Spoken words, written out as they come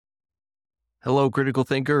Hello, critical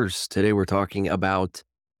thinkers. Today we're talking about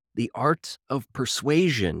the art of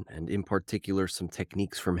persuasion, and in particular, some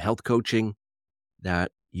techniques from health coaching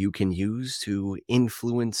that you can use to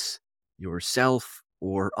influence yourself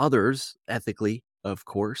or others ethically, of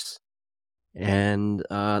course. And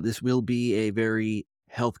this will be a very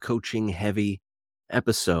health coaching heavy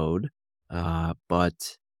episode,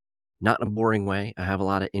 but not in a boring way. I have a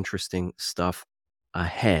lot of interesting stuff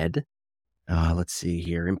ahead. Let's see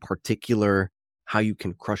here. In particular, how you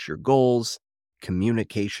can crush your goals,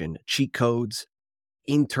 communication cheat codes,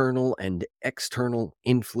 internal and external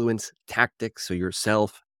influence tactics, so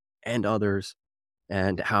yourself and others,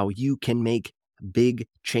 and how you can make big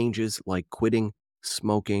changes like quitting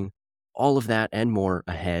smoking, all of that and more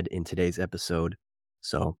ahead in today's episode.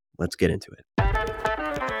 So let's get into it.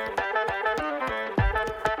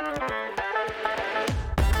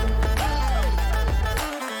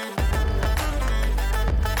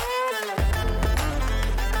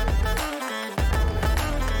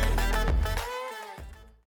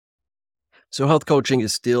 So, health coaching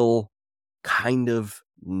is still kind of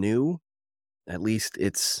new. At least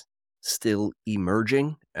it's still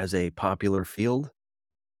emerging as a popular field.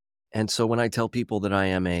 And so when I tell people that I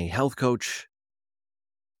am a health coach,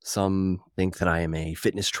 some think that I am a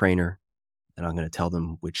fitness trainer and I'm going to tell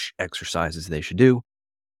them which exercises they should do.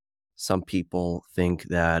 Some people think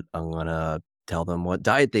that I'm going to tell them what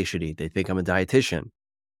diet they should eat. They think I'm a dietitian.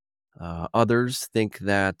 Others think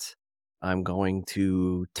that I'm going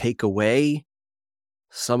to take away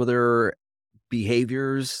some of their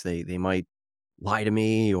behaviors. They might lie to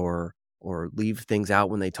me or leave things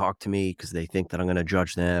out when they talk to me because they think that I'm going to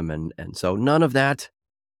judge them, and so none of that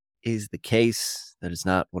is the case. That is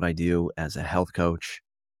not what I do as a health coach.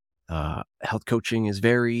 Health coaching is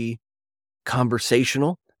very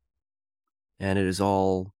conversational, and it is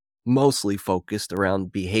all mostly focused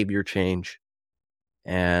around behavior change.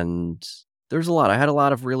 And there's a lot. I had a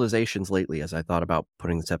lot of realizations lately as I thought about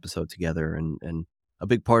putting this episode together, and a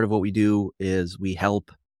big part of what we do is we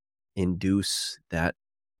help induce that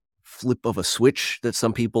flip of a switch that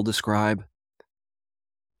some people describe.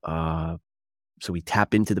 Uh, so we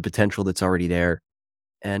tap into the potential that's already there.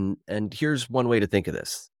 And here's one way to think of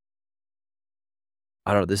this.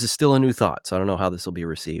 I don't know. This is still a new thought, so I don't know how this will be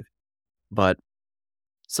received. But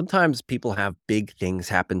sometimes people have big things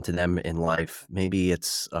happen to them in life. Maybe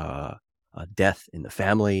it's a death in the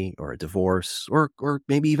family, or a divorce, or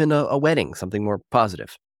maybe even a wedding, something more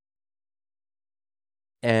positive.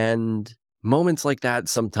 And moments like that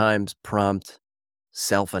sometimes prompt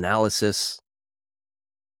self-analysis,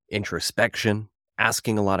 introspection,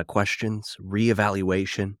 asking a lot of questions,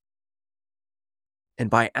 reevaluation. And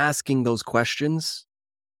by asking those questions,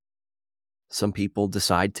 some people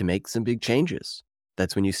decide to make some big changes.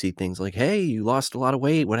 That's when you see things like, hey, you lost a lot of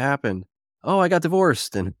weight. What happened? Oh, I got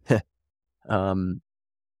divorced. And um,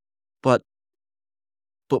 but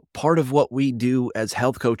but part of what we do as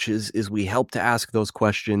health coaches is we help to ask those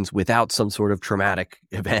questions without some sort of traumatic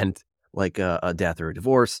event like a death or a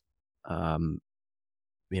divorce. Um,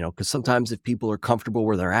 because sometimes if people are comfortable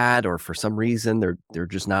where they're at, or for some reason they're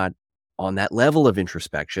just not on that level of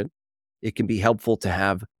introspection, it can be helpful to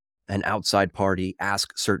have an outside party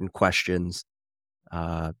ask certain questions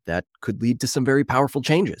that could lead to some very powerful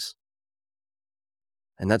changes.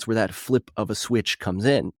 And that's where that flip of a switch comes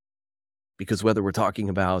in. Because whether we're talking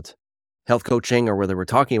about health coaching or whether we're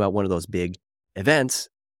talking about one of those big events,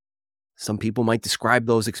 some people might describe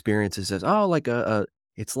those experiences as, oh,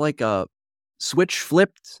 it's like a switch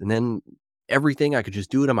flipped, and then everything, I could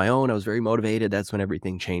just do it on my own. I was very motivated. That's when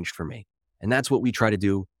everything changed for me. And that's what we try to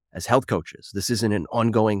do as health coaches. This isn't an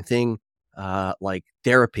ongoing thing like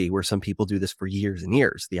therapy where some people do this for years and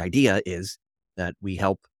years. The idea is that we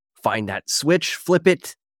help find that switch, flip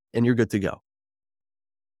it, and you're good to go.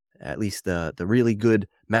 At least the really good,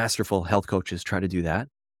 masterful health coaches try to do that.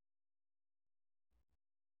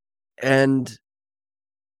 And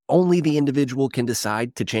only the individual can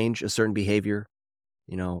decide to change a certain behavior.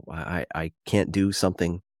 I can't do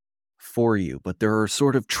something for you, but there are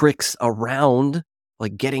sort of tricks around,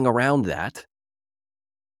 like getting around that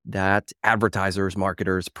advertisers,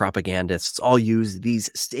 marketers, propagandists all use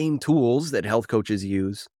these same tools that health coaches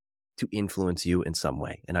use to influence you in some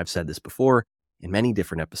way. And I've said this before in many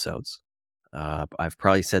different episodes. I've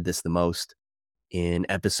probably said this the most in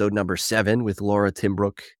episode number 7 with Laura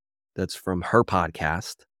Timbrook. That's from her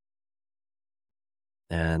podcast.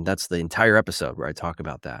 And that's the entire episode where I talk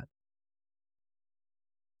about that.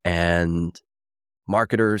 And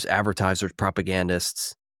marketers, advertisers,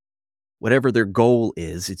 propagandists, whatever their goal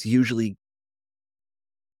is, it's usually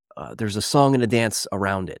there's a song and a dance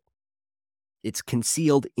around it. It's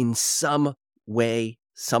concealed in some way.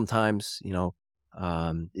 Sometimes,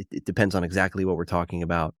 it depends on exactly what we're talking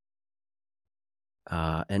about.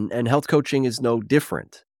 And health coaching is no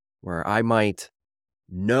different, where I might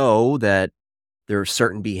know that there are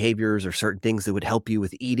certain behaviors or certain things that would help you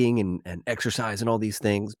with eating and exercise and all these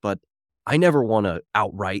things, but I never want to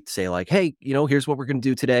outright say like, "Hey, here's what we're going to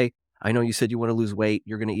do today. I know you said you want to lose weight.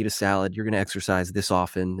 You're going to eat a salad. You're going to exercise this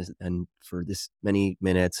often and for this many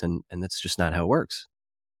minutes," and that's just not how it works.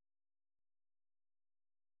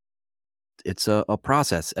 It's a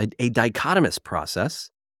process, a dichotomous process,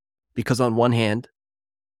 because on one hand,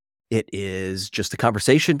 it is just a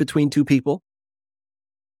conversation between two people,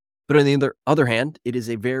 but on the other hand, it is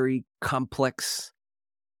a very complex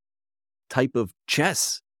type of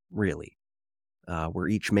chess, really. We're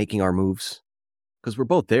each making our moves because we're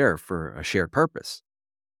both there for a shared purpose.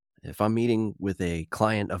 If I'm meeting with a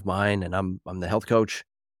client of mine and I'm the health coach,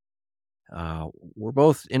 we're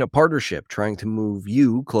both in a partnership trying to move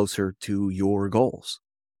you closer to your goals.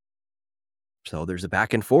 So there's a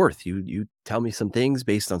back and forth. You tell me some things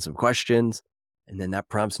based on some questions, and then that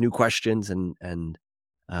prompts new questions, and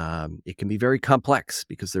it can be very complex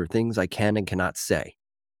because there are things I can and cannot say.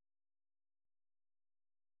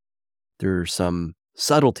 There's some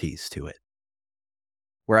subtleties to it.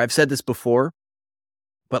 Where I've said this before,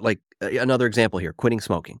 but like another example here, quitting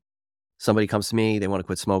smoking. Somebody comes to me, they want to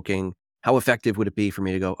quit smoking. How effective would it be for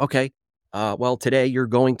me to go, okay, well, today you're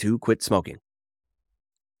going to quit smoking.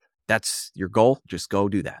 That's your goal. Just go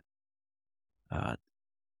do that. Uh,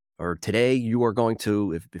 or today you are going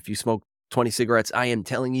to, if you smoke 20 cigarettes, I am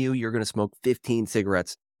telling you, you're going to smoke 15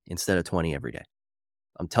 cigarettes instead of 20 every day.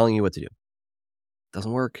 I'm telling you what to do.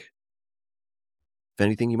 Doesn't work. If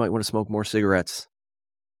anything, you might want to smoke more cigarettes.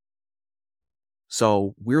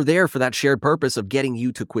 So we're there for that shared purpose of getting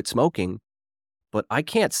you to quit smoking, but I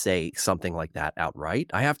can't say something like that outright.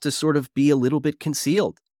 I have to sort of be a little bit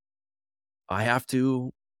concealed. I have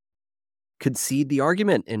to concede the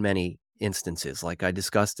argument in many instances, like I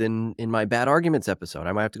discussed in my bad arguments episode.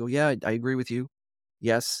 I might have to go, yeah, I agree with you.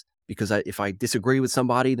 Yes, because if I disagree with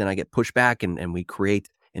somebody, then I get pushback and we create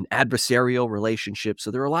an adversarial relationship.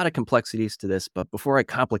 So there are a lot of complexities to this, but before I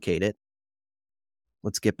complicate it,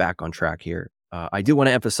 let's get back on track here. I do want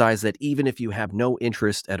to emphasize that even if you have no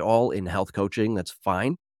interest at all in health coaching, that's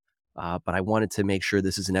fine. But I wanted to make sure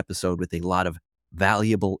this is an episode with a lot of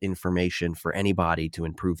valuable information for anybody to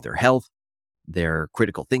improve their health, their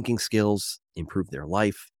critical thinking skills, improve their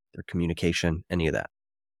life, their communication, any of that.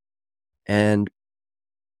 And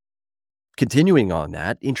continuing on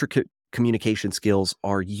that, intricate communication skills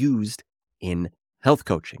are used in health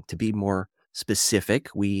coaching. To be more specific,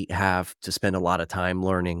 we have to spend a lot of time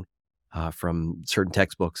learning from certain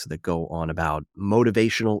textbooks that go on about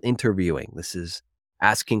motivational interviewing. This is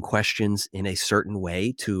asking questions in a certain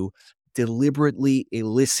way to deliberately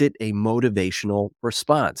elicit a motivational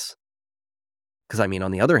response. Because I mean,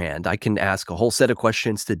 on the other hand, I can ask a whole set of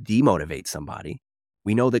questions to demotivate somebody.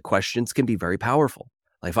 We know that questions can be very powerful.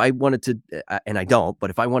 Like if I wanted to, and I don't, but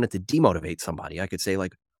if I wanted to demotivate somebody, I could say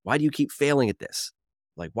like, why do you keep failing at this?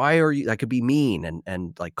 Like, why are you, I could be mean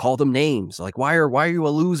and like call them names. Like, why are you a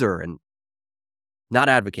loser? And not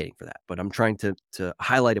advocating for that, but I'm trying to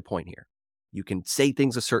highlight a point here. You can say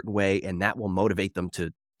things a certain way and that will motivate them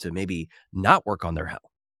to maybe not work on their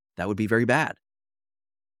health. That would be very bad.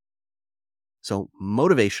 So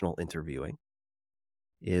motivational interviewing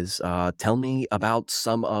is tell me about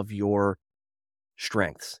some of your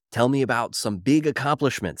strengths. Tell me about some big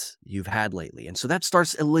accomplishments you've had lately. And so that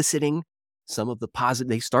starts eliciting some of the positive,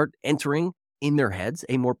 they start entering in their heads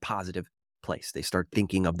a more positive place. They start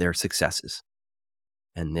thinking of their successes.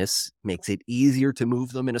 And this makes it easier to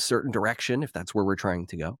move them in a certain direction if that's where we're trying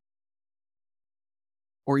to go.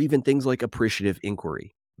 Or even things like appreciative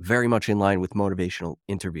inquiry, very much in line with motivational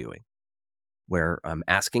interviewing, where I'm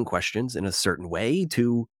asking questions in a certain way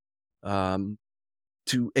um,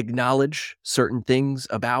 to acknowledge certain things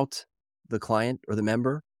about the client or the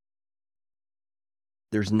member.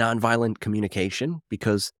 There's nonviolent communication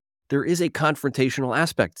because there is a confrontational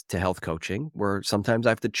aspect to health coaching where sometimes I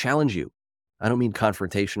have to challenge you. I don't mean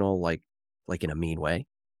confrontational like in a mean way.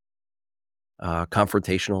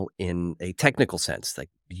 Confrontational in a technical sense, like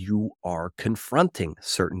you are confronting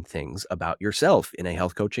certain things about yourself in a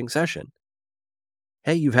health coaching session.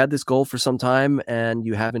 Hey, you've had this goal for some time and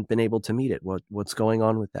you haven't been able to meet it. What's going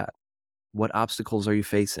on with that? What obstacles are you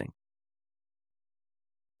facing?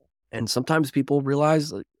 And sometimes people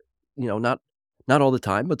realize, like, not all the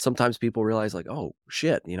time, but sometimes people realize, like, oh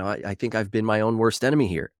shit, I think I've been my own worst enemy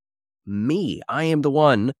here. Me, I am the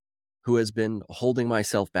one who has been holding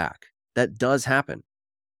myself back. That does happen.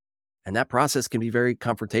 And that process can be very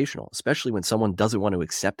confrontational, especially when someone doesn't want to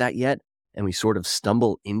accept that yet. And we sort of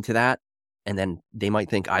stumble into that. And then they might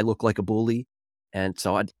think I look like a bully. And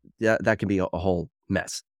so that can be a whole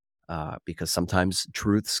mess because sometimes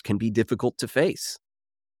truths can be difficult to face,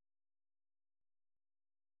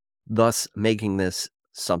 thus making this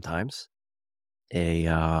sometimes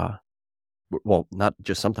well, not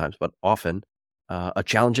just sometimes, but often a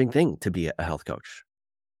challenging thing to be a health coach.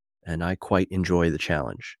 And I quite enjoy the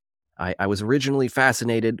challenge. I was originally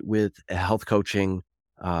fascinated with health coaching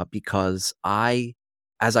because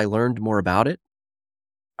as I learned more about it,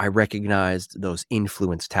 I recognized those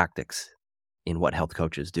influence tactics in what health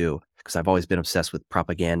coaches do. Because I've always been obsessed with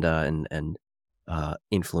propaganda and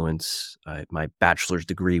influence. My bachelor's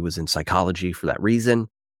degree was in psychology for that reason.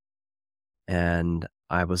 And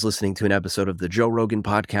I was listening to an episode of the Joe Rogan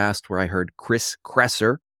podcast where I heard Chris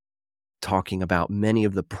Kresser talking about many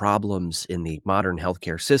of the problems in the modern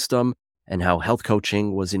healthcare system and how health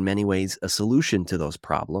coaching was in many ways a solution to those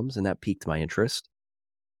problems. And that piqued my interest.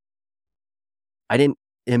 I didn't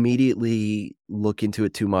immediately look into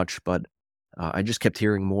it too much, but I just kept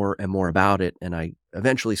hearing more and more about it. And I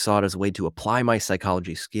eventually saw it as a way to apply my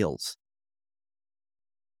psychology skills.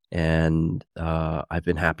 And I've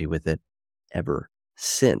been happy with it ever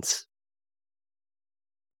since.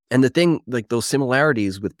 And the thing, like those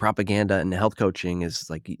similarities with propaganda and health coaching is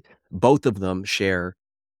like both of them share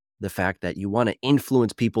the fact that you want to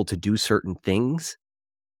influence people to do certain things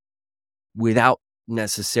without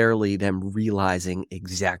necessarily them realizing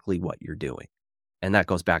exactly what you're doing. And that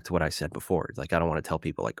goes back to what I said before. It's like, I don't want to tell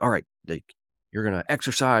people like, all right, like you're going to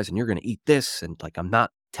exercise and you're going to eat this. And like, I'm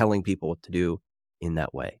not telling people what to do in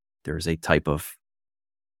that way. There's a type of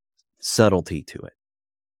subtlety to it.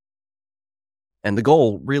 And the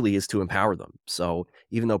goal really is to empower them. So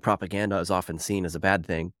even though propaganda is often seen as a bad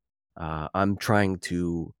thing, I'm trying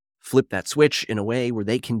to flip that switch in a way where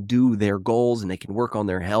they can do their goals and they can work on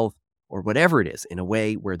their health or whatever it is in a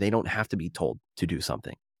way where they don't have to be told to do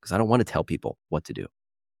something, because I don't want to tell people what to do.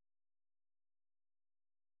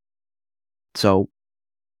 So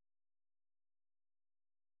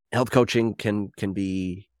health coaching can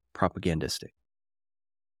be propagandistic.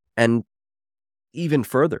 And even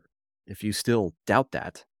further, if you still doubt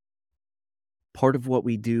that, part of what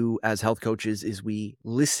we do as health coaches is we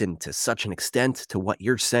listen to such an extent to what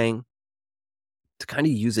you're saying to kind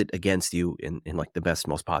of use it against you in like the best,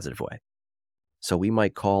 most positive way. So we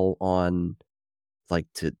might call on like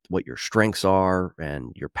to what your strengths are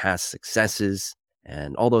and your past successes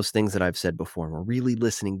and all those things that I've said before. And we're really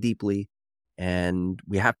listening deeply. And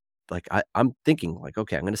we have like I'm thinking like,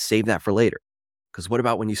 okay, I'm going to save that for later. Because what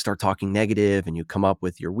about when you start talking negative and you come up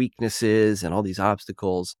with your weaknesses and all these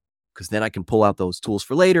obstacles? Because then I can pull out those tools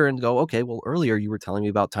for later and go, okay, well, earlier you were telling me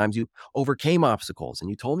about times you overcame obstacles and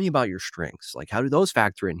you told me about your strengths. Like, how do those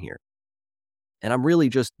factor in here? And I'm really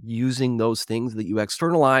just using those things that you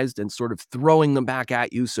externalized and sort of throwing them back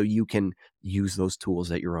at you so you can use those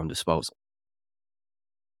tools at your own disposal.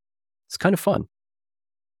 It's kind of fun.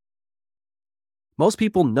 Most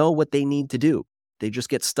people know what they need to do. They just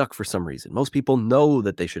get stuck for some reason. Most people know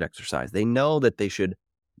that they should exercise. They know that they should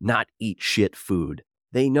not eat shit food.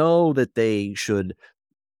 They know that they should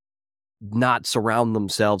not surround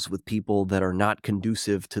themselves with people that are not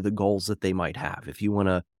conducive to the goals that they might have. If you want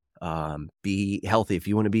to be healthy, if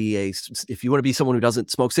you want to be someone who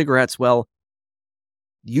doesn't smoke cigarettes, well,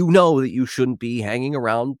 you know that you shouldn't be hanging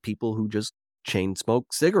around people who just chain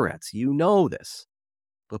smoke cigarettes. You know this,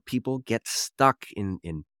 but people get stuck in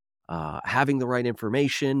having the right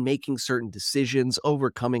information, making certain decisions,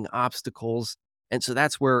 overcoming obstacles. And so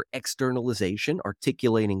that's where externalization,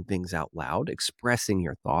 articulating things out loud, expressing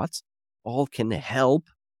your thoughts, all can help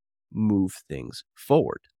move things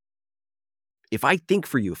forward. If I think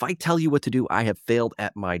for you, if I tell you what to do, I have failed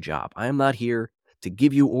at my job. I am not here to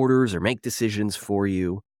give you orders or make decisions for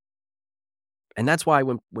you. And that's why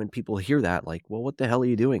when people hear that, like, well, what the hell are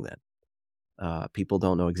you doing then? People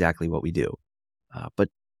don't know exactly what we do. But,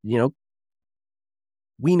 you know,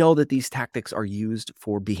 we know that these tactics are used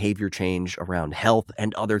for behavior change around health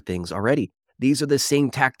and other things already. These are the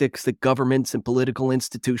same tactics that governments and political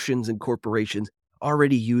institutions and corporations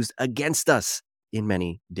already use against us in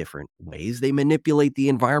many different ways. They manipulate the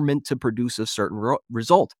environment to produce a certain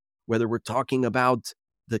result, whether we're talking about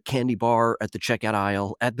the candy bar at the checkout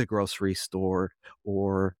aisle at the grocery store,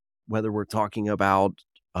 or whether we're talking about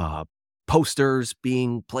posters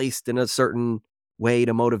being placed in a certain way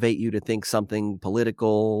to motivate you to think something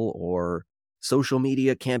political, or social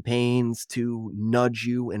media campaigns to nudge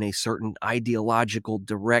you in a certain ideological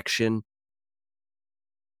direction.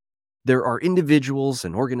 There are individuals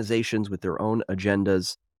and organizations with their own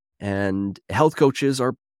agendas, And health coaches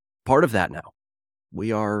are part of that now.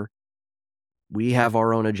 We are we have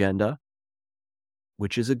our own agenda,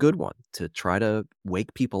 which is a good one, to try to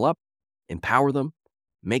wake people up, empower them,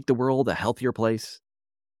 make the world a healthier place.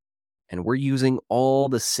 And we're using all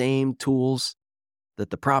the same tools that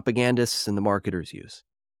the propagandists and the marketers use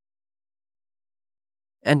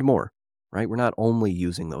and more, right? We're not only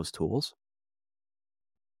using those tools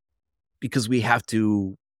because got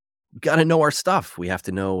to know our stuff. We have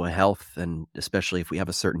to know health, and especially if we have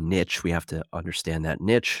a certain niche, we have to understand that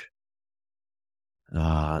niche.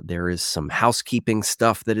 There is some housekeeping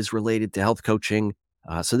stuff that is related to health coaching.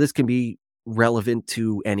 So this can be relevant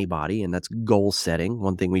to anybody, and that's goal setting.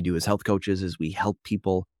 One thing we do as health coaches is we help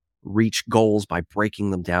people reach goals by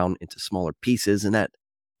breaking them down into smaller pieces. And that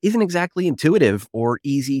isn't exactly intuitive or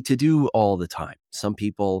easy to do all the time. Some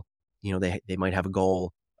people, they might have a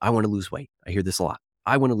goal. I want to lose weight. I hear this a lot.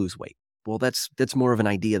 I want to lose weight. Well, that's more of an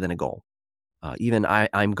idea than a goal. Even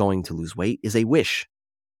I'm going to lose weight is a wish.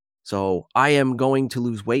 So I am going to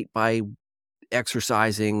lose weight by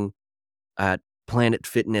exercising at Planet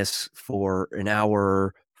Fitness for an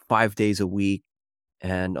hour, 5 days a week.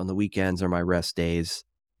 And on the weekends are my rest days.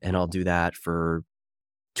 And I'll do that for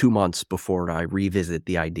 2 months before I revisit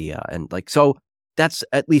the idea. And so that's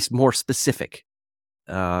at least more specific.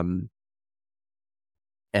 And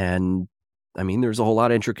I mean, there's a whole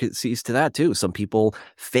lot of intricacies to that too. Some people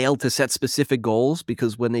fail to set specific goals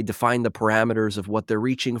because when they define the parameters of what they're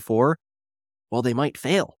reaching for, well, they might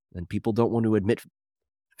fail. And people don't want to admit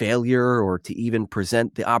failure or to even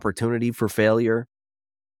present the opportunity for failure.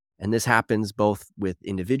 And this happens both with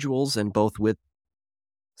individuals and both with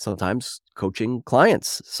sometimes coaching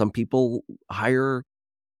clients. Some people hire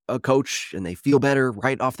a coach and they feel better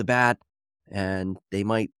right off the bat, and they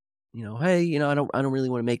might, hey, I don't really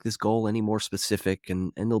want to make this goal any more specific,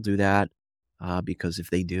 and they'll do that because if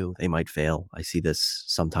they do, they might fail. I see this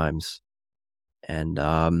sometimes, and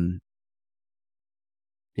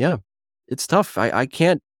yeah, it's tough. I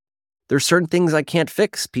can't. There's certain things I can't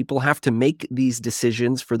fix. People have to make these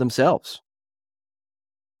decisions for themselves.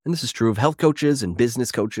 And this is true of health coaches and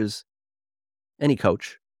business coaches, any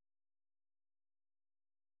coach.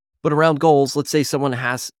 But around goals, let's say someone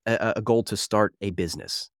has a goal to start a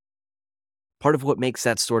business. Part of what makes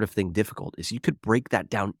that sort of thing difficult is you could break that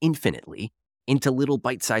down infinitely into little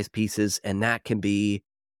bite-sized pieces, and that can be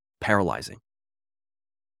paralyzing.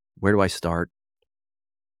 Where do I start?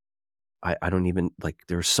 I don't even,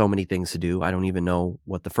 there's so many things to do. I don't even know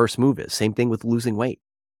what the first move is. Same thing with losing weight.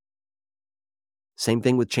 Same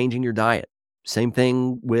thing with changing your diet. Same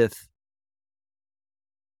thing with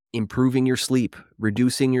improving your sleep,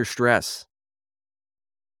 reducing your stress.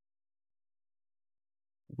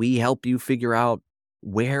 We help you figure out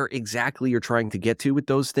where exactly you're trying to get to with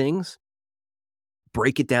those things,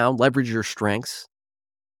 break it down, leverage your strengths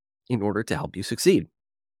in order to help you succeed.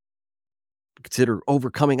 Consider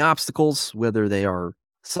overcoming obstacles, whether they are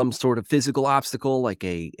some sort of physical obstacle like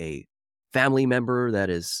a family member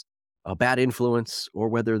that is a bad influence, or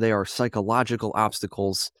whether they are psychological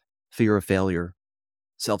obstacles, fear of failure,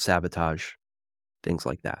 self-sabotage, things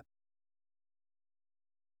like that.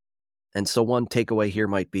 And so one takeaway here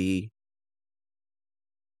might be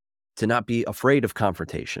to not be afraid of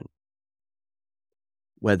confrontation,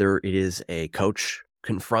 whether it is a coach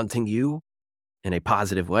confronting you in a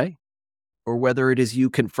positive way, or whether it is you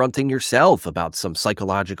confronting yourself about some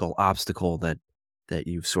psychological obstacle that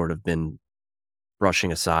you've sort of been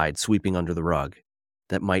brushing aside, sweeping under the rug,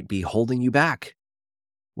 that might be holding you back,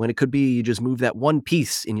 when it could be you just move that one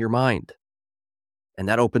piece in your mind. And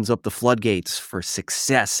that opens up the floodgates for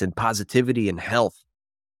success and positivity and health.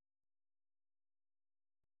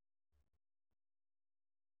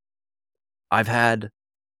 I've had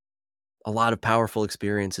a lot of powerful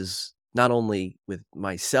experiences, not only with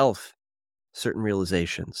myself, certain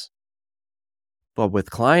realizations, but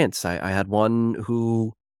with clients. I had one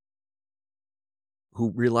who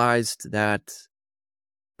realized that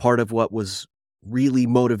part of what was really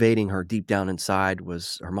motivating her deep down inside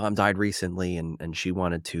was her mom died recently, and she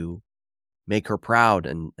wanted to make her proud,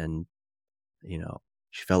 and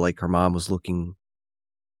she felt like her mom was looking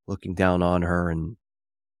down on her. And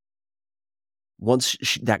once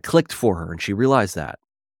that clicked for her and she realized that,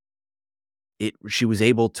 she was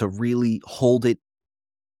able to really hold it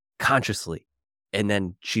consciously, and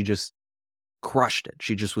then she just crushed it.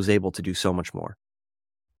 She just was able to do so much more.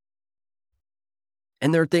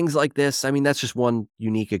 And there are things like this. I mean, that's just one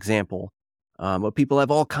unique example. But people have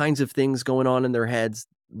all kinds of things going on in their heads,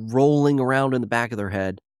 rolling around in the back of their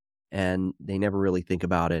head, and they never really think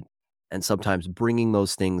about it. And sometimes bringing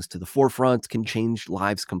those things to the forefront can change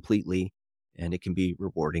lives completely. and it can be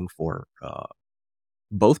rewarding for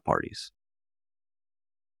both parties.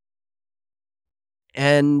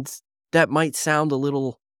 And that might sound a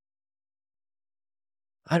little,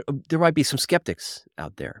 there might be some skeptics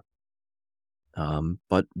out there.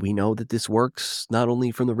 But we know that this works not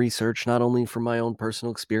only from the research, not only from my own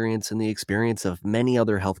personal experience and the experience of many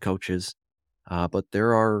other health coaches, but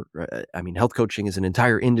there are, health coaching is an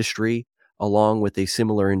entire industry along with a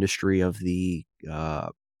similar industry of the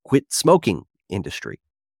quit smoking industry.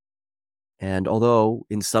 And although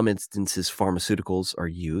in some instances pharmaceuticals are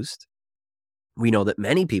used, we know that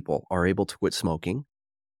many people are able to quit smoking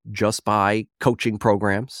just by coaching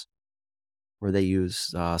programs where they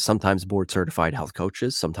use sometimes board certified health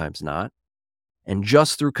coaches, sometimes not. And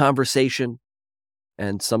just through conversation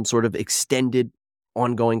and some sort of extended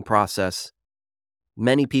ongoing process,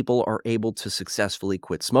 many people are able to successfully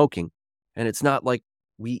quit smoking. And it's not like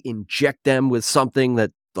we inject them with something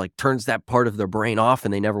that like turns that part of their brain off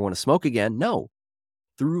and they never want to smoke again. No,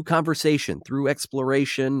 through conversation, through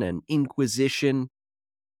exploration and inquisition,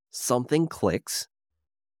 something clicks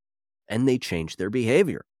and they change their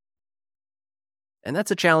behavior. And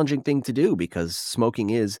that's a challenging thing to do because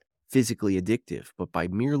smoking is physically addictive. But by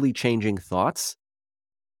merely changing thoughts,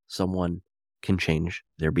 someone can change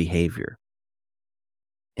their behavior.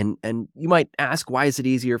 And you might ask, why is it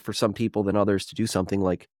easier for some people than others to do something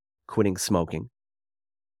like quitting smoking?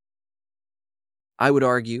 I would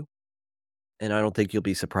argue, and I don't think you'll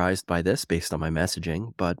be surprised by this based on my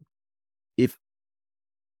messaging, but if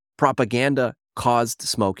propaganda caused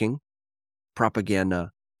smoking,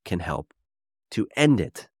 propaganda can help to end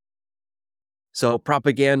it. So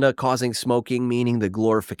propaganda causing smoking, meaning the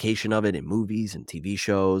glorification of it in movies and TV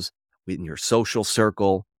shows, in your social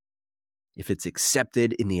circle, if it's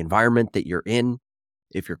accepted in the environment that you're in,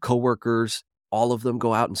 if your coworkers, all of them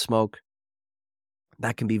go out and smoke,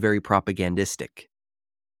 that can be very propagandistic.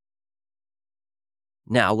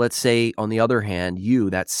 Now, let's say, on the other hand, you,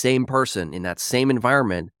 that same person in that same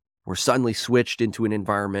environment, were suddenly switched into an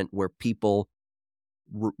environment where people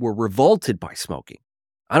were revolted by smoking.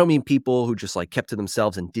 I don't mean people who just like kept to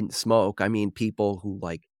themselves and didn't smoke. I mean people who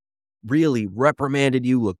like really reprimanded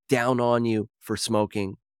you, looked down on you for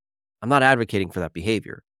smoking. I'm not advocating for that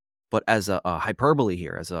behavior, but as a hyperbole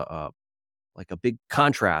here, as a big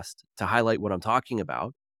contrast to highlight what I'm talking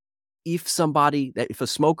about. If a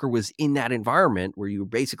smoker was in that environment where you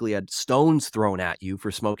basically had stones thrown at you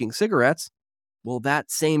for smoking cigarettes, well, that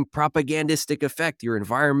same propagandistic effect, your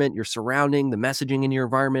environment, your surrounding, the messaging in your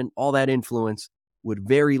environment, all that influence would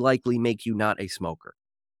very likely make you not a smoker.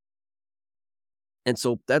 And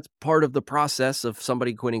so that's part of the process of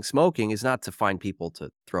somebody quitting smoking is not to find people to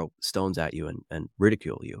throw stones at you and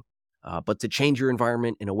ridicule you, but to change your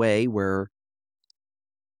environment in a way where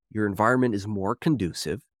your environment is more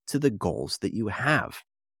conducive to the goals that you have.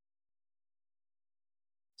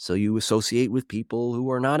 So you associate with people who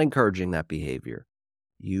are not encouraging that behavior.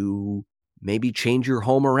 You maybe change your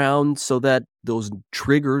home around so that those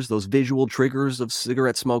triggers, those visual triggers of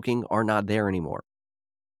cigarette smoking are not there anymore.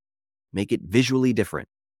 Make it visually different.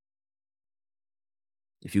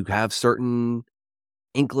 If you have certain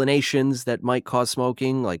inclinations that might cause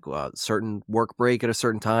smoking, like a certain work break at a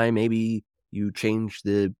certain time, maybe you change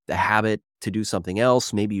the habit to do something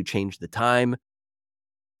else. Maybe you change the time.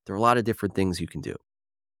 There are a lot of different things you can do.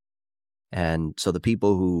 And so the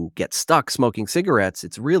people who get stuck smoking cigarettes,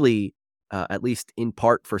 it's really, at least in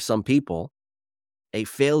part for some people, a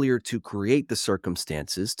failure to create the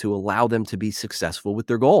circumstances to allow them to be successful with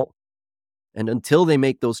their goal. And until they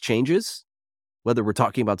make those changes, whether we're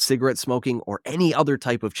talking about cigarette smoking or any other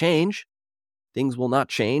type of change, things will not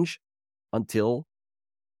change until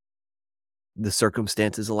the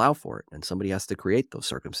circumstances allow for it. And somebody has to create those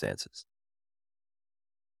circumstances.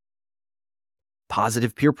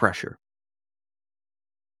 Positive peer pressure.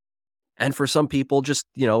 And for some people, just,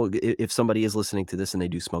 if somebody is listening to this and they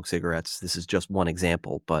do smoke cigarettes, this is just one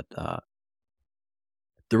example, but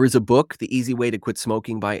there is a book, The Easy Way to Quit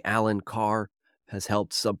Smoking by Alan Carr, has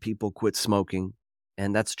helped some people quit smoking.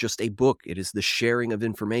 And that's just a book. It is the sharing of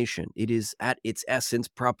information. It is at its essence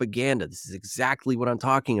propaganda. This is exactly what I'm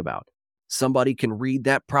talking about. Somebody can read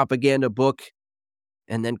that propaganda book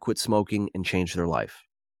and then quit smoking and change their life.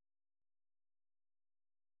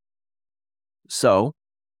 So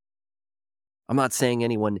I'm not saying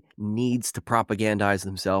anyone needs to propagandize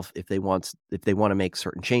themselves if they want to make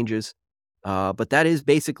certain changes. But that is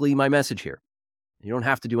basically my message here. You don't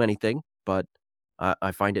have to do anything, but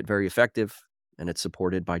I find it very effective, and it's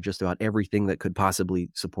supported by just about everything that could possibly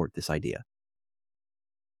support this idea.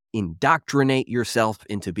 Indoctrinate yourself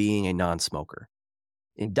into being a non-smoker.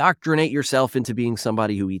 Indoctrinate yourself into being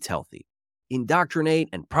somebody who eats healthy. indoctrinate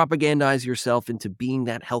and propagandize yourself into being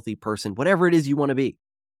that healthy person, whatever it is you want to be.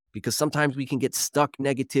 Because sometimes we can get stuck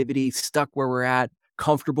negativity, stuck where we're at,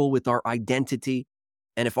 comfortable with our identity.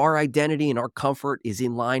 And if our identity and our comfort is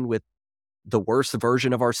in line with the worst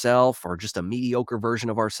version of ourselves or just a mediocre version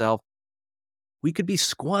of ourselves, we could be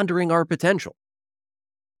squandering our potential.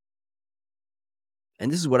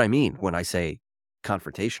 And this is what I mean when I say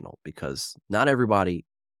confrontational, because not everybody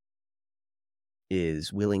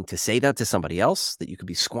is willing to say that to somebody else, that you could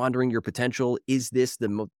be squandering your potential. Is this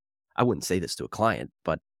I wouldn't say this to a client,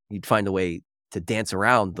 but you'd find a way to dance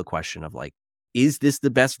around the question of like, is this the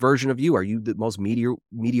best version of you? Are you the most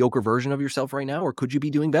mediocre version of yourself right now? Or could you be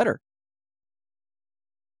doing better?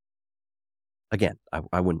 Again,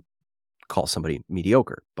 I wouldn't call somebody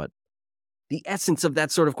mediocre, but the essence of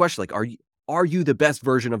that sort of question, like, are you the best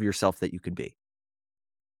version of yourself that you could be?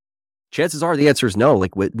 Chances are the answer is no.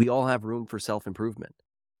 Like we all have room for self-improvement.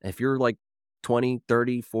 If you're like 20,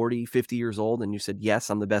 30, 40, 50 years old and you said, yes,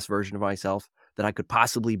 I'm the best version of myself that I could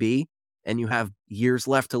possibly be, and you have years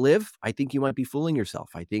left to live, I think you might be fooling yourself.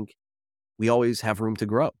 I think we always have room to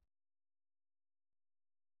grow.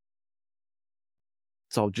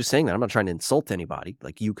 So just saying that, I'm not trying to insult anybody.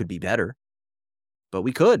 Like you could be better, but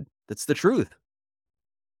we could. That's the truth.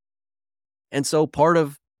 And so part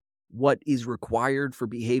of what is required for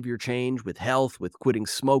behavior change with health, with quitting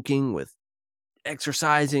smoking, with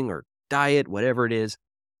exercising or diet, whatever it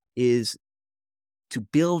is to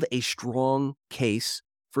build a strong case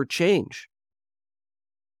for change,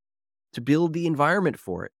 to build the environment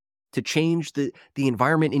for it, to change the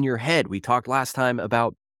environment in your head. We talked last time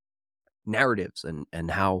about narratives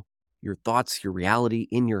and how your thoughts, your reality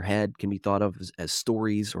in your head can be thought of as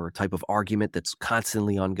stories or a type of argument that's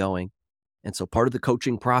constantly ongoing. And so part of the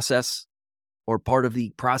coaching process or part of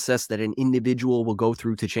the process that an individual will go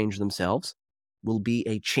through to change themselves will be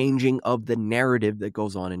a changing of the narrative that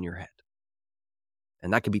goes on in your head.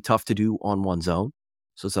 And that can be tough to do on one's own.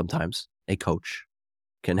 So sometimes a coach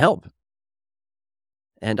can help.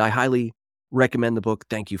 And I highly recommend the book,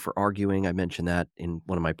 Thank You for Arguing. I mentioned that in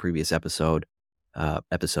one of my previous episodes.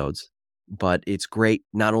 But it's great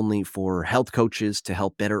not only for health coaches to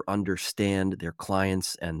help better understand their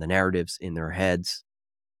clients and the narratives in their heads,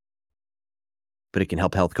 but it can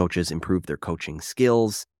help health coaches improve their coaching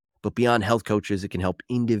skills. But beyond health coaches, it can help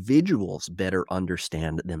individuals better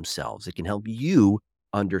understand themselves. It can help you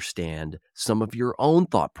understand some of your own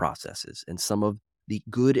thought processes and some of the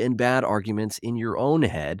good and bad arguments in your own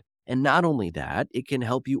head. And not only that, it can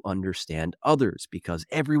help you understand others because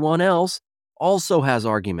everyone else also has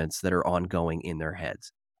arguments that are ongoing in their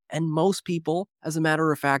heads. And most people, as a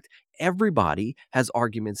matter of fact, everybody has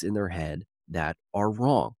arguments in their head that are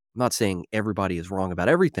wrong. I'm not saying everybody is wrong about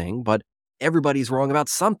everything, but everybody's wrong about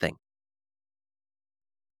something.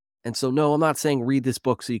 And so, no, I'm not saying read this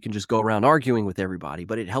book so you can just go around arguing with everybody,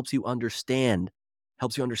 but it helps you understand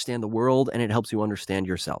the world, and it helps you understand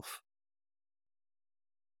yourself.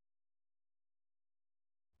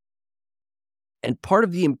 And part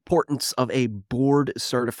of the importance of a board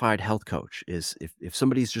certified health coach is if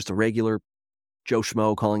somebody's just a regular Joe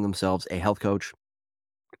Schmo calling themselves a health coach,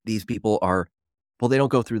 these people they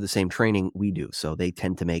don't go through the same training we do. So they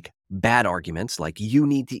tend to make bad arguments like you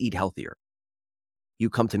need to eat healthier. You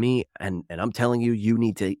come to me and I'm telling you, you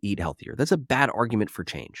need to eat healthier. That's a bad argument for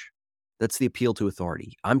change. That's the appeal to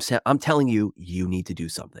authority. I'm telling you, you need to do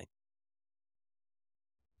something.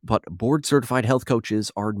 But board certified health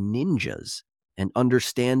coaches are ninjas and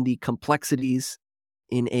understand the complexities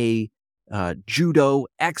in a judo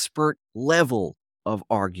expert level of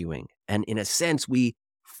arguing. And in a sense, we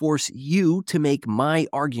force you to make my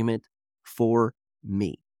argument for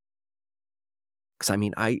me. Because I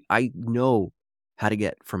mean, I know how to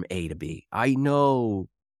get from A to B. I know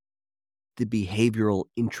the behavioral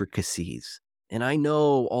intricacies and I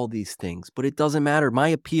know all these things, but it doesn't matter. My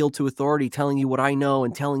appeal to authority telling you what I know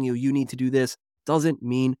and telling you you need to do this doesn't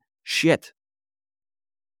mean shit.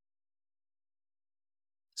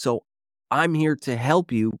 So I'm here to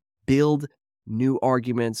help you build new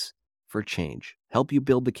arguments for change, help you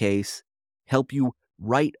build the case, help you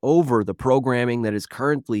write over the programming that is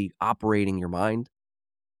currently operating your mind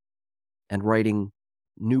and writing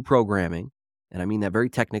new programming. And I mean that very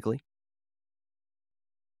technically,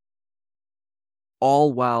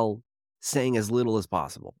 all while saying as little as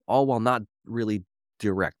possible, all while not really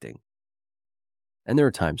directing. And there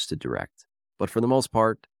are times to direct, but for the most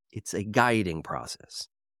part, it's a guiding process.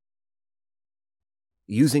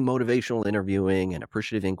 Using motivational interviewing and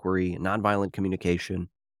appreciative inquiry and nonviolent communication.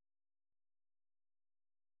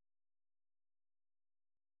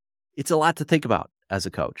 It's a lot to think about as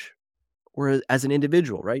a coach or as an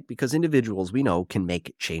individual, right? Because individuals we know can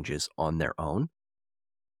make changes on their own.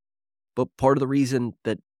 But part of the reason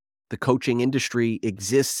that the coaching industry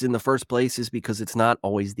exists in the first place is because it's not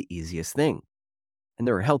always the easiest thing. And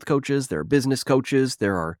there are health coaches, there are business coaches,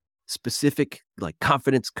 there are specific like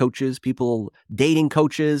confidence coaches, people dating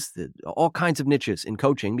coaches, all kinds of niches in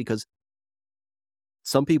coaching because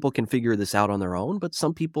some people can figure this out on their own, but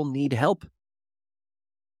some people need help.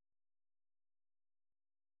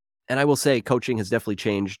 And I will say coaching has definitely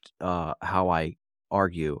changed how I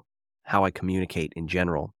argue, how I communicate in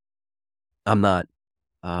general. I'm not,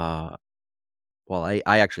 uh, well, I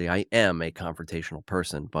actually, I am a confrontational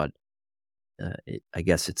person, but I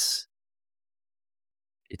guess it's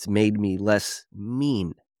made me less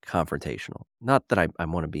mean confrontational. Not that I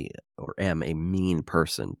want to be or am a mean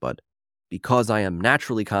person, but because I am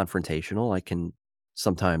naturally confrontational, I can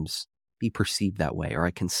sometimes be perceived that way, or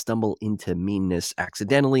I can stumble into meanness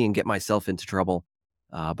accidentally and get myself into trouble.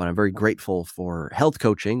 But I'm very grateful for health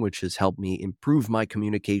coaching, which has helped me improve my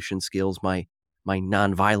communication skills, my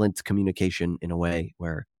nonviolent communication in a way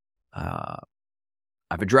where uh,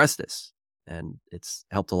 I've addressed this, and it's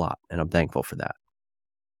helped a lot, and I'm thankful for that.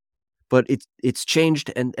 But it's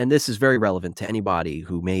changed, and this is very relevant to anybody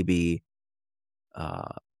who maybe,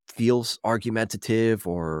 uh, feels argumentative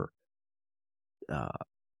or, uh,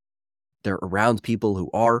 they're around people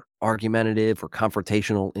who are argumentative or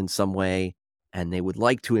confrontational in some way, and they would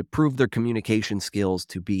like to improve their communication skills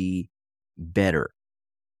to be better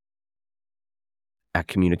at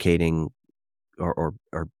communicating or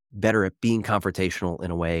better at being confrontational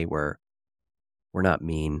in a way where we're not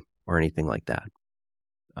mean or anything like that.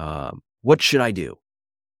 What should I do?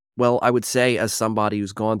 Well, I would say as somebody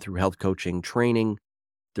who's gone through health coaching training,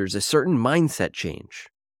 there's a certain mindset change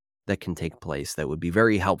that can take place that would be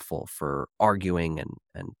very helpful for arguing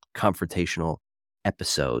and confrontational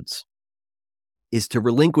episodes is to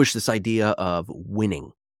relinquish this idea of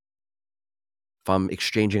winning. If I'm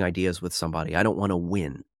exchanging ideas with somebody, I don't want to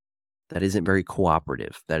win. That isn't very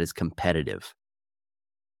cooperative. That is competitive.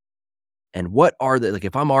 And what are the like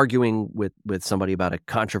if I'm arguing with somebody about a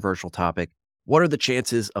controversial topic, what are the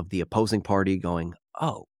chances of the opposing party going,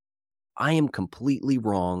 "Oh, I am completely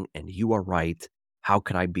wrong and you are right. How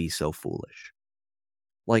could I be so foolish?"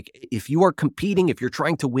 Like, if you are competing, if you're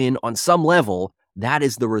trying to win on some level, that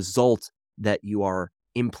is the result that you are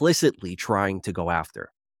implicitly trying to go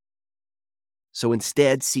after. So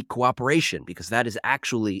instead, seek cooperation because that is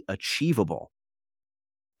actually achievable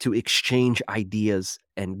to exchange ideas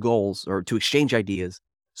and goals, or to exchange ideas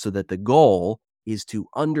so that the goal is to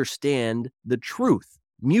understand the truth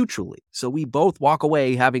mutually. So we both walk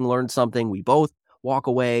away having learned something. We both walk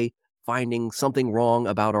away finding something wrong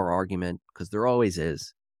about our argument because there always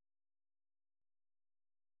is.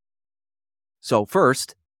 So,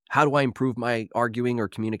 first, how do I improve my arguing or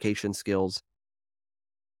communication skills?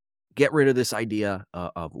 Get rid of this idea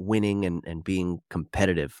of winning and being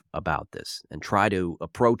competitive about this and try to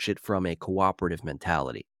approach it from a cooperative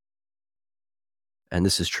mentality. And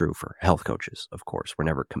this is true for health coaches, of course. We're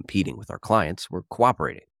never competing with our clients, we're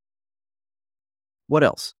cooperating. What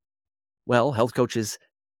else? Well, health coaches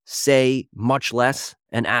say much less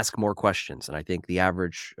and ask more questions. And I think the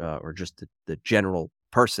average or just the general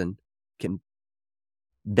person can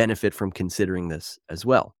benefit from considering this as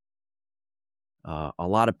well. A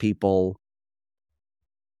lot of people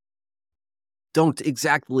don't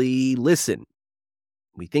exactly listen.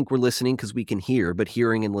 We think we're listening because we can hear, but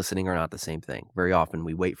hearing and listening are not the same thing. Very often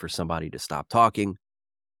we wait for somebody to stop talking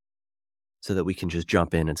so that we can just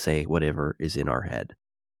jump in and say whatever is in our head.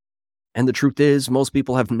 And the truth is, most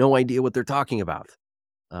people have no idea what they're talking about.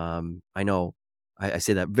 I know I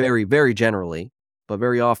say that very, very generally, but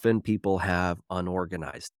very often people have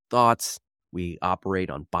unorganized thoughts. We operate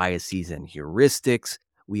on biases and heuristics.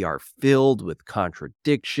 We are filled with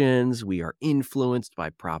contradictions. We are influenced by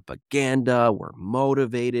propaganda. We're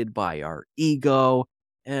motivated by our ego,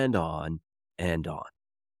 and on and on.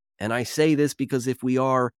 And I say this because if we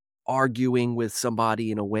are arguing with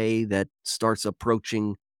somebody in a way that starts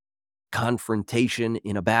approaching confrontation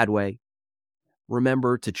in a bad way,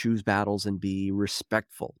 remember to choose battles and be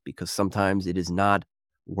respectful because sometimes it is not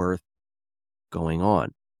worth going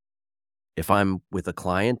on. If I'm with a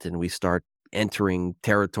client and we start entering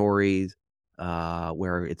territories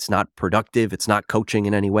where it's not productive, it's not coaching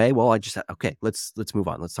in any way, well, I just okay, let's move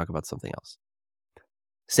on. Let's talk about something else.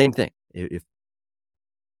 Same thing. If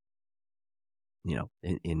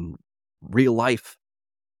in real life,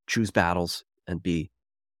 choose battles and be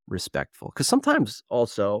respectful. Because sometimes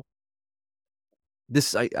also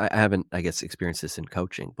this I haven't, I guess, experienced this in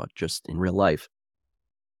coaching, but just in real life,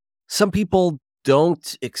 some people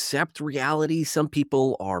don't accept reality. Some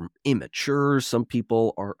people are immature. Some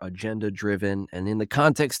people are agenda driven. And in the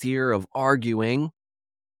context here of arguing,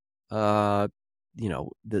 uh,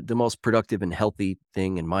 the most productive and healthy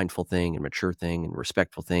thing and mindful thing and mature thing and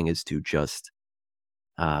respectful thing is to just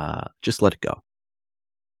let it go.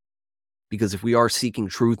 Because if we are seeking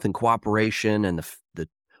truth and cooperation and the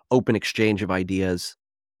open exchange of ideas,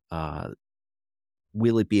 uh,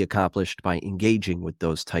 will it be accomplished by engaging with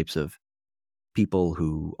those types of people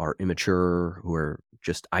who are immature, who are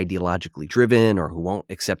just ideologically driven, or who won't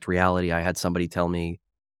accept reality? I had somebody tell me,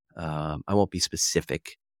 I won't be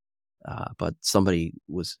specific, but somebody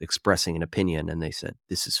was expressing an opinion and they said,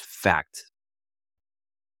 "This is fact."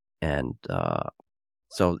 And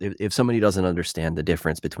so if somebody doesn't understand the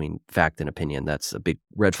difference between fact and opinion, that's a big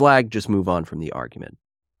red flag. Just move on from the argument.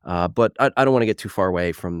 But I don't want to get too far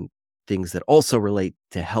away from things that also relate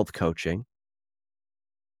to health coaching.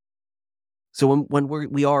 So when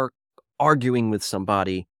we are arguing with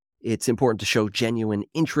somebody, it's important to show genuine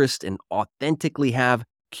interest and authentically have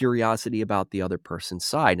curiosity about the other person's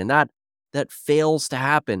side. And that fails to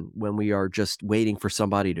happen when we are just waiting for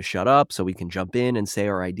somebody to shut up so we can jump in and say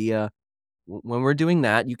our idea. When we're doing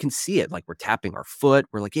that, you can see it, like we're tapping our foot.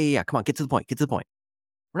 We're like, yeah, come on, get to the point, get to the point.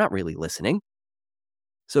 We're not really listening.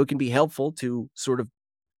 So it can be helpful to sort of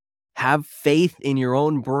have faith in your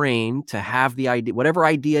own brain to have the idea, whatever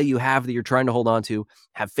idea you have that you're trying to hold on to,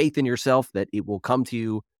 have faith in yourself that it will come to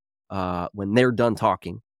you when they're done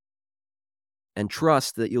talking, and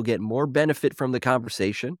trust that you'll get more benefit from the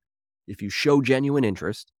conversation if you show genuine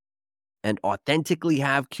interest and authentically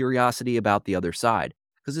have curiosity about the other side.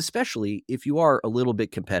 Because especially if you are a little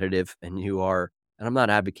bit competitive and and I'm not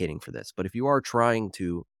advocating for this, but if you are trying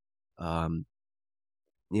to, um,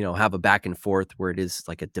 have a back and forth where it is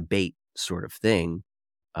like a debate sort of thing,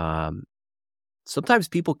 um, sometimes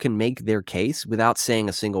people can make their case without saying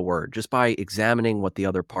a single word, just by examining what the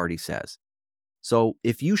other party says. So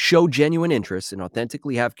if you show genuine interest and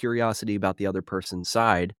authentically have curiosity about the other person's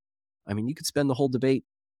side, I mean, you could spend the whole debate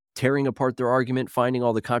tearing apart their argument, finding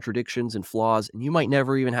all the contradictions and flaws, and you might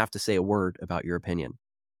never even have to say a word about your opinion.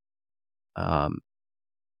 Um,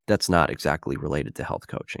 that's not exactly related to health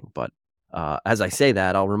coaching, but as I say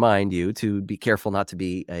that, I'll remind you to be careful not to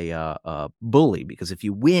be a bully, because if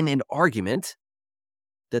you win an argument,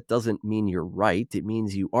 that doesn't mean you're right. It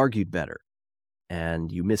means you argued better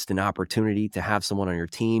and you missed an opportunity to have someone on your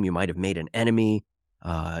team. You might have made an enemy.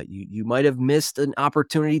 You might have missed an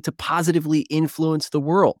opportunity to positively influence the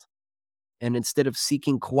world. And instead of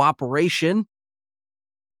seeking cooperation,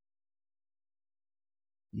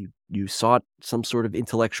 you sought some sort of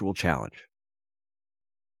intellectual challenge.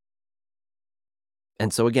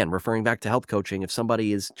 And so again, referring back to health coaching, if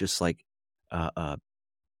somebody is just like not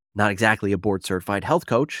exactly a board certified health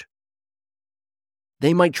coach,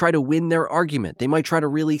 they might try to win their argument. They might try to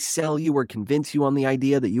really sell you or convince you on the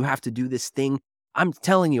idea that you have to do this thing. I'm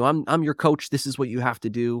telling you, I'm your coach. This is what you have to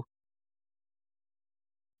do.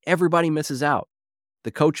 Everybody misses out. The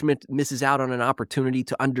coach misses out on an opportunity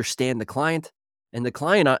to understand the client, and the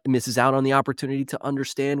client misses out on the opportunity to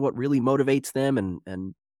understand what really motivates them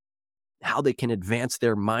and how they can advance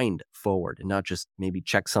their mind forward and not just maybe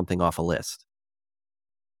check something off a list.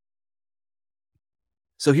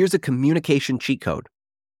 So here's a communication cheat code.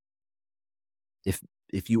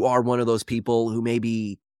 If you are one of those people who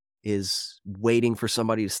maybe is waiting for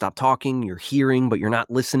somebody to stop talking, you're hearing, but you're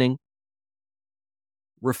not listening.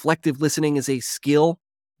 Reflective listening is a skill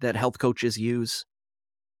that health coaches use.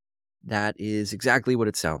 That is exactly what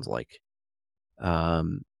it sounds like.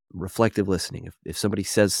 Reflective listening. If somebody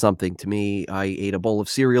says something to me, I ate a bowl of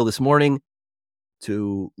cereal this morning,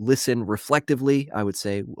 to listen reflectively, I would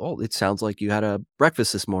say, "Oh, it sounds like you had a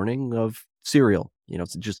breakfast this morning of cereal."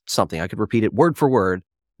 It's just something. I could repeat it word for word.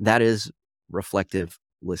 That is reflective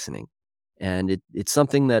listening. And it's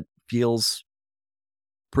something that feels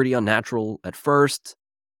pretty unnatural at first,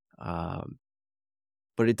 um,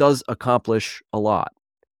 but it does accomplish a lot.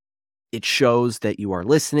 It shows that you are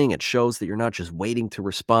listening. It shows that you're not just waiting to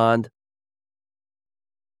respond.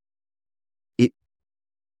 It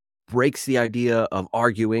breaks the idea of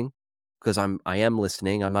arguing, because I am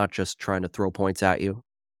listening. I'm not just trying to throw points at you.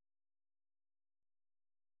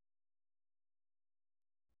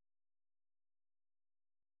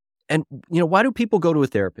 And, why do people go to a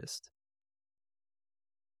therapist?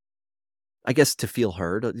 I guess to feel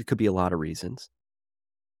heard. It could be a lot of reasons.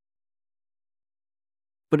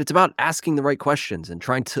 But it's about asking the right questions and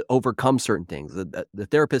trying to overcome certain things. The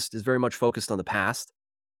therapist is very much focused on the past,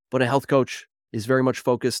 but a health coach is very much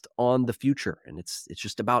focused on the future. And it's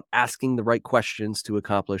just about asking the right questions to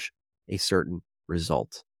accomplish a certain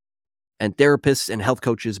result. And therapists and health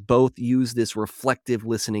coaches both use this reflective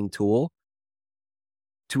listening tool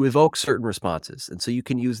to evoke certain responses. And so you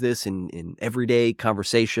can use this in everyday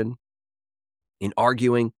conversation, in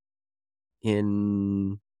arguing,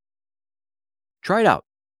 in try it out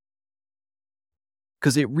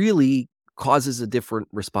because it really causes a different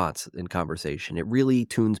response in conversation. It really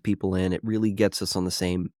tunes people in. It really gets us on the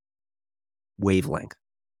same wavelength.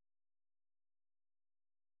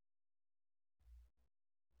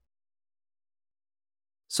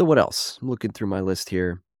 So what else? I'm looking through my list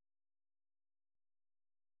here.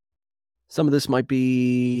 Some of this might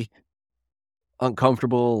be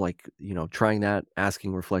uncomfortable, like, trying that,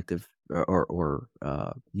 asking reflective or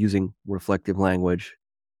using reflective language.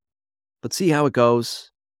 But see how it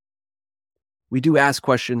goes. We do ask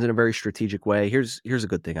questions in a very strategic way. Here's a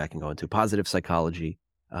good thing I can go into: positive psychology.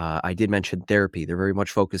 I did mention therapy. They're very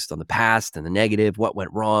much focused on the past and the negative. What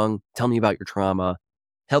went wrong? Tell me about your trauma.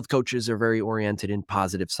 Health coaches are very oriented in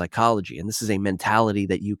positive psychology, and this is a mentality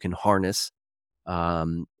that you can harness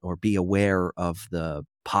or be aware of the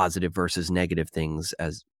positive versus negative things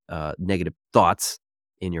as negative thoughts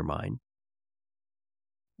in your mind.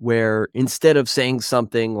 Where instead of saying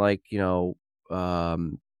something like, what's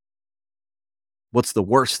the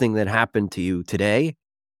worst thing that happened to you today?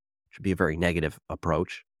 Should be a very negative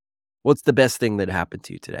approach. What's the best thing that happened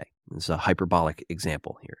to you today? This is a hyperbolic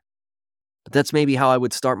example here. But that's maybe how I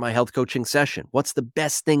would start my health coaching session. What's the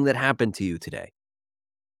best thing that happened to you today?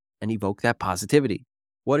 And evoke that positivity.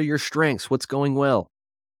 What are your strengths? What's going well?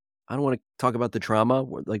 I don't want to talk about the trauma.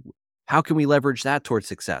 Like, how can we leverage that towards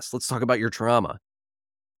success? Let's talk about your trauma.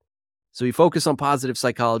 So we focus on positive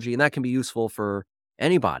psychology, and that can be useful for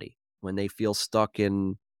anybody when they feel stuck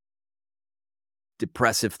in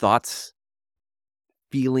depressive thoughts,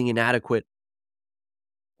 feeling inadequate,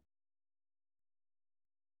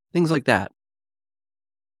 things like that.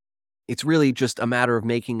 It's really just a matter of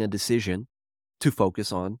making a decision to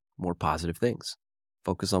focus on more positive things.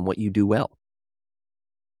 Focus on what you do well.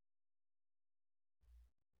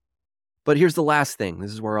 But here's the last thing.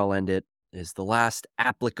 This is where I'll end it. Is the last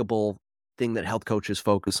applicable thing that health coaches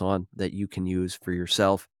focus on that you can use for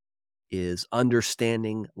yourself is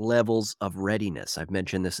understanding levels of readiness. I've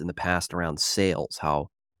mentioned this in the past around sales, how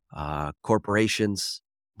corporations,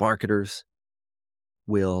 marketers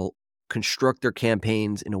will construct their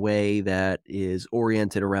campaigns in a way that is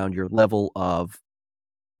oriented around your level of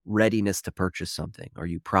readiness to purchase something. Are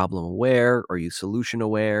you problem aware? Are you solution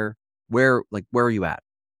aware? Where are you at?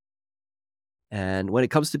 And when it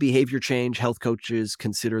comes to behavior change, health coaches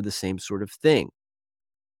consider the same sort of thing.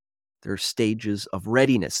 There are stages of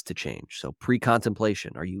readiness to change. So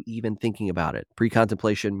pre-contemplation, are you even thinking about it?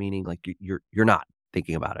 Pre-contemplation meaning like you're not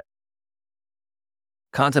thinking about it.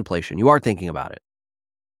 Contemplation, you are thinking about it.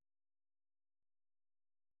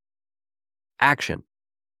 Action,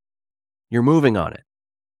 you're moving on it.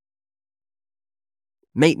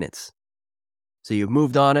 Maintenance, so you've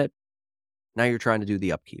moved on it. Now you're trying to do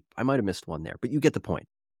the upkeep. I might have missed one there, but you get the point.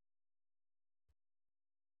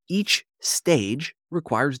 Each stage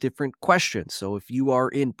requires different questions. So if you are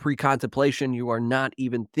in pre-contemplation, you are not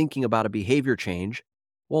even thinking about a behavior change.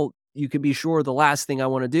 Well, you can be sure the last thing I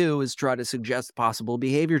want to do is try to suggest possible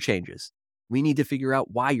behavior changes. We need to figure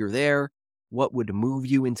out why you're there. What would move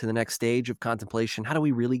you into the next stage of contemplation? How do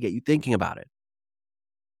we really get you thinking about it?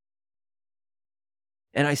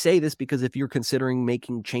 And I say this because if you're considering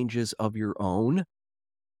making changes of your own,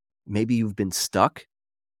 maybe you've been stuck.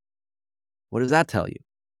 What does that tell you?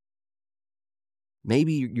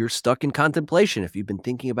 Maybe you're stuck in contemplation. If you've been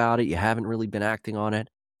thinking about it, you haven't really been acting on it.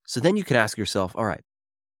 So then you can ask yourself, all right,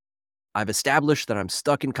 I've established that I'm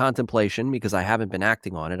stuck in contemplation because I haven't been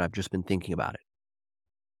acting on it. I've just been thinking about it.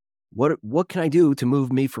 What can I do to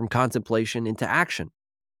move me from contemplation into action?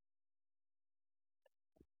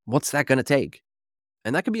 What's that going to take?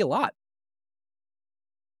 And that could be a lot.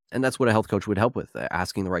 And that's what a health coach would help with,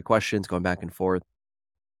 asking the right questions, going back and forth.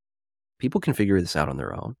 People can figure this out on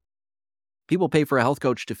their own. People pay for a health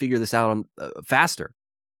coach to figure this out on faster,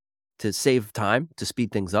 to save time, to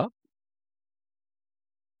speed things up.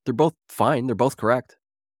 They're both fine. They're both correct.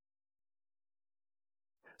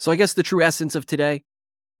 So I guess the true essence of today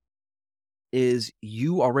is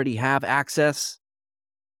you already have access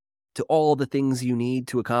to all the things you need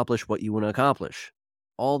to accomplish what you want to accomplish.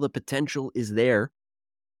 All the potential is there.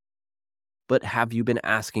 But have you been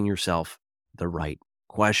asking yourself the right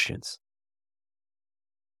questions?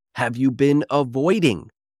 Have you been avoiding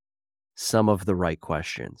some of the right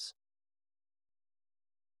questions?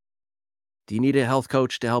 Do you need a health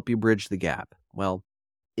coach to help you bridge the gap? Well,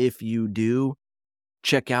 if you do,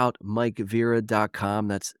 check out MikeVera.com.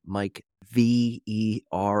 That's Mike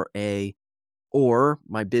Vera, or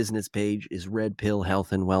my business page is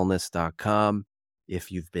redpillhealthandwellness.com.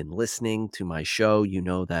 If you've been listening to my show, you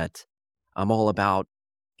know that I'm all about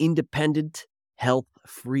independent health,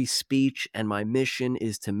 free speech, and my mission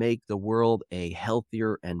is to make the world a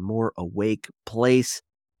healthier and more awake place.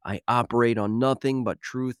 I operate on nothing but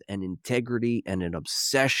truth and integrity and an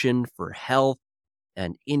obsession for health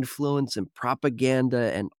and influence and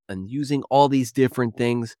propaganda and using all these different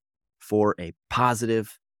things for a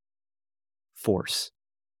positive force.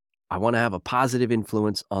 I want to have a positive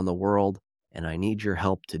influence on the world, and I need your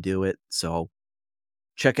help to do it. So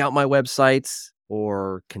check out my websites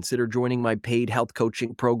or consider joining my paid health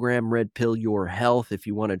coaching program, Red Pill Your Health, if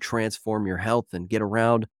you want to transform your health and get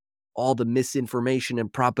around all the misinformation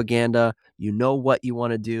and propaganda. You know what you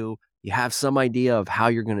want to do, you have some idea of how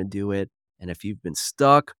you're going to do it. And if you've been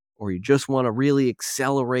stuck or you just want to really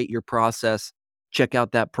accelerate your process, check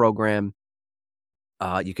out that program.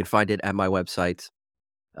 You can find it at my website,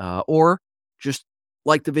 or just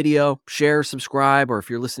like the video, share, subscribe, or if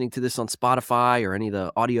you're listening to this on Spotify or any of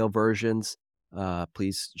the audio versions,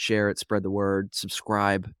 please share it, spread the word,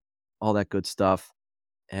 subscribe, all that good stuff.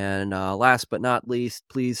 And last but not least,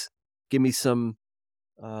 please give me some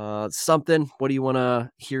something. What do you want to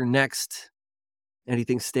hear next?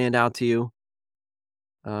 Anything stand out to you?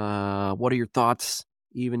 What are your thoughts?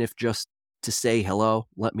 Even if just to say hello,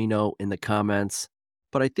 let me know in the comments.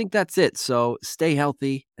 But I think that's it. So stay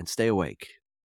healthy and stay awake.